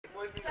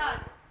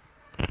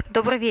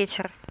Добрый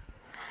вечер.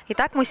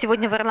 Итак, мы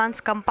сегодня в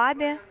ирландском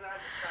пабе.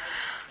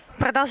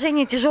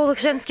 Продолжение тяжелых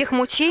женских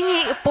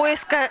мучений,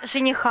 поиска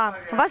жениха.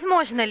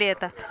 Возможно ли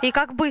это? И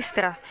как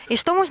быстро? И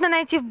что можно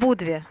найти в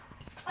Будве?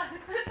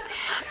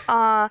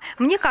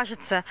 Мне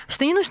кажется,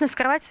 что не нужно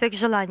скрывать своих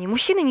желаний.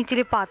 Мужчины не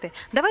телепаты.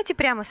 Давайте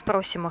прямо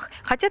спросим их,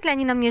 хотят ли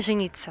они на мне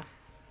жениться.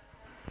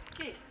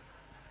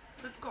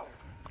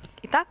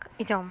 Итак,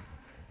 идем.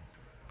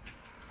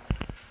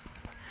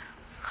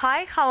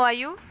 Hi, how are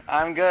you?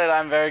 I'm good,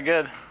 I'm very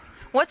good.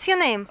 What's your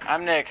name?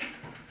 I'm Nick.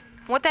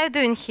 What are you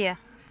doing here?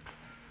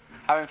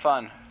 Having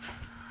fun.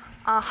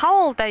 How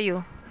old are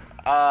you?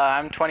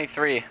 I'm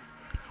 23.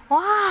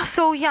 Wow,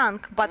 so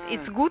young, but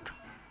it's good.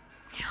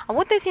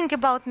 What do you think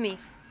about me?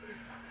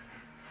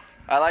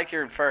 I like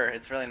your fur,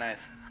 it's really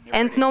nice. You're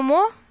And pretty. no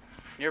more?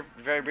 You're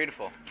very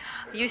beautiful.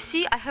 You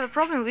see, I have a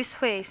problem with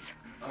face.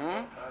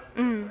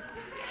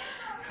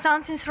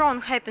 Something's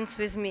wrong happens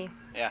with me.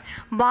 Yeah.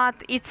 But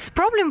it's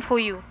problem for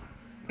you.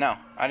 No,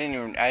 I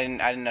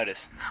didn't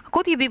notice.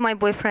 Could you be my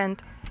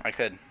boyfriend? I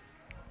could.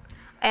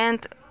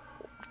 And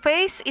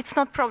face, it's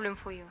not problem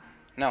for you.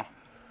 No.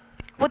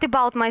 What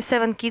about my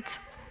 7 kids?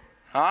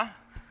 Huh?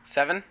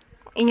 7?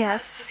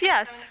 Yes,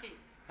 yes.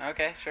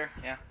 Okay, sure,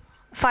 yeah.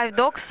 5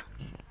 dogs,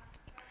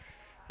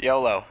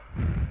 YOLO.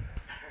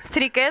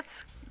 3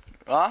 cats.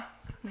 Huh?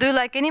 Do you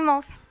like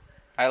animals?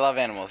 I love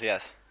animals,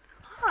 yes.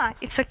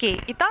 It's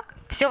okay. Итак,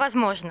 все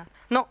возможно.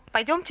 Но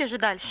пойдемте же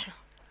дальше.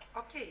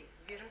 Окей,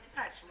 движемся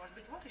дальше. Может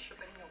быть, вот еще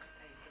паренек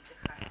стоит,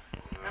 отдыхает.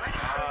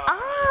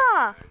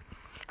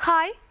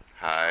 Hi.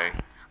 Hi.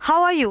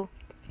 How are you?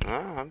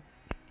 Oh, I'm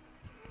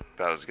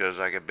about as good as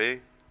I could be.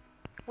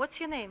 What's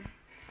your name?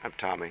 I'm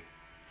Tommy.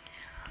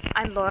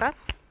 I'm Laura.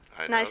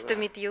 I know Nice to that.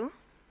 meet you.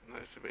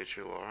 Nice to meet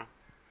you, Laura.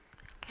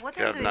 What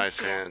You are you have doing nice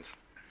here? hands.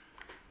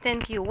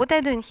 Thank you. What are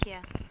you doing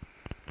here?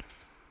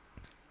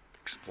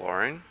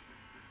 Exploring.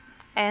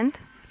 And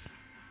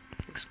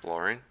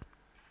Exploring.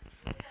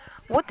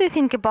 what do you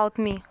think about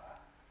me?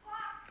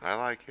 I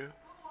like you.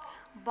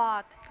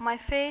 But my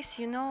face,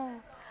 you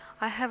know,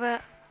 I have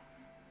a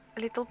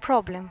little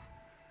problem.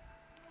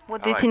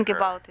 What do I you like think her.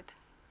 about it?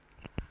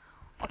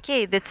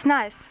 Okay, that's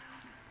nice.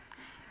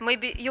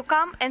 Maybe you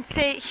come and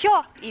say,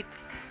 "Here, it."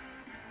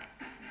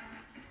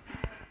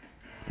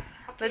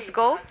 Let's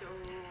go.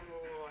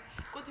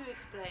 Could you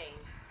explain?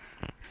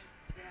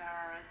 It's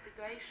a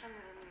situation,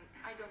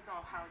 I don't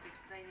know how to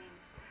explain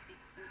it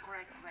in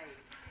correct way.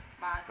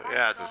 But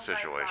Yeah, it's a don't like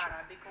situation.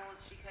 Lara because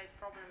she has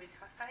problem with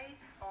her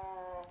face,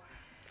 or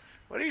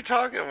What are you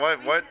talking? What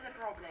which is the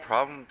problem?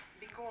 problem?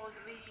 Because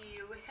we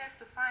have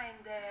to find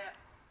the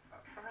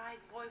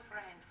right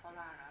boyfriend for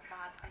Lara,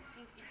 but I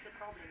think it's a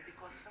problem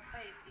because her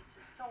face it's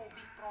a so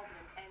big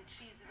problem and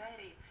she's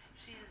very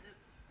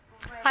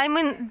I'm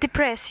in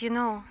depressed, you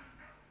know.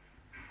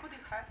 Could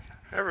you help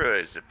her?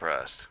 Everybody's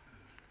depressed.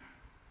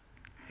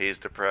 He's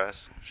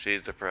depressed.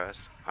 She's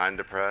depressed. I'm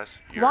depressed.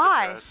 You're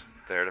Why? depressed.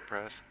 They're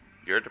depressed.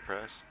 You're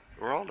depressed.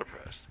 We're all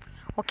depressed.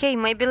 Okay,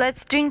 maybe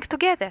let's drink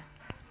together.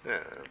 Yeah,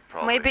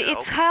 probably Maybe help.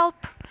 it's help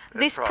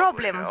It'd this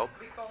probably problem. help.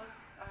 Because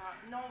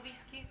no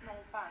whiskey, no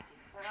party.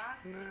 For us,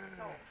 it's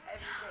so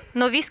every day.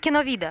 No whiskey,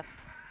 no vida.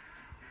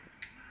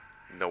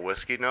 No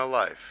whiskey, no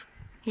life.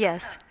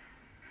 Yes.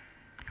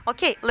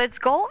 Okay, let's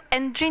go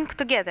and drink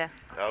together.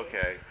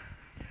 Okay.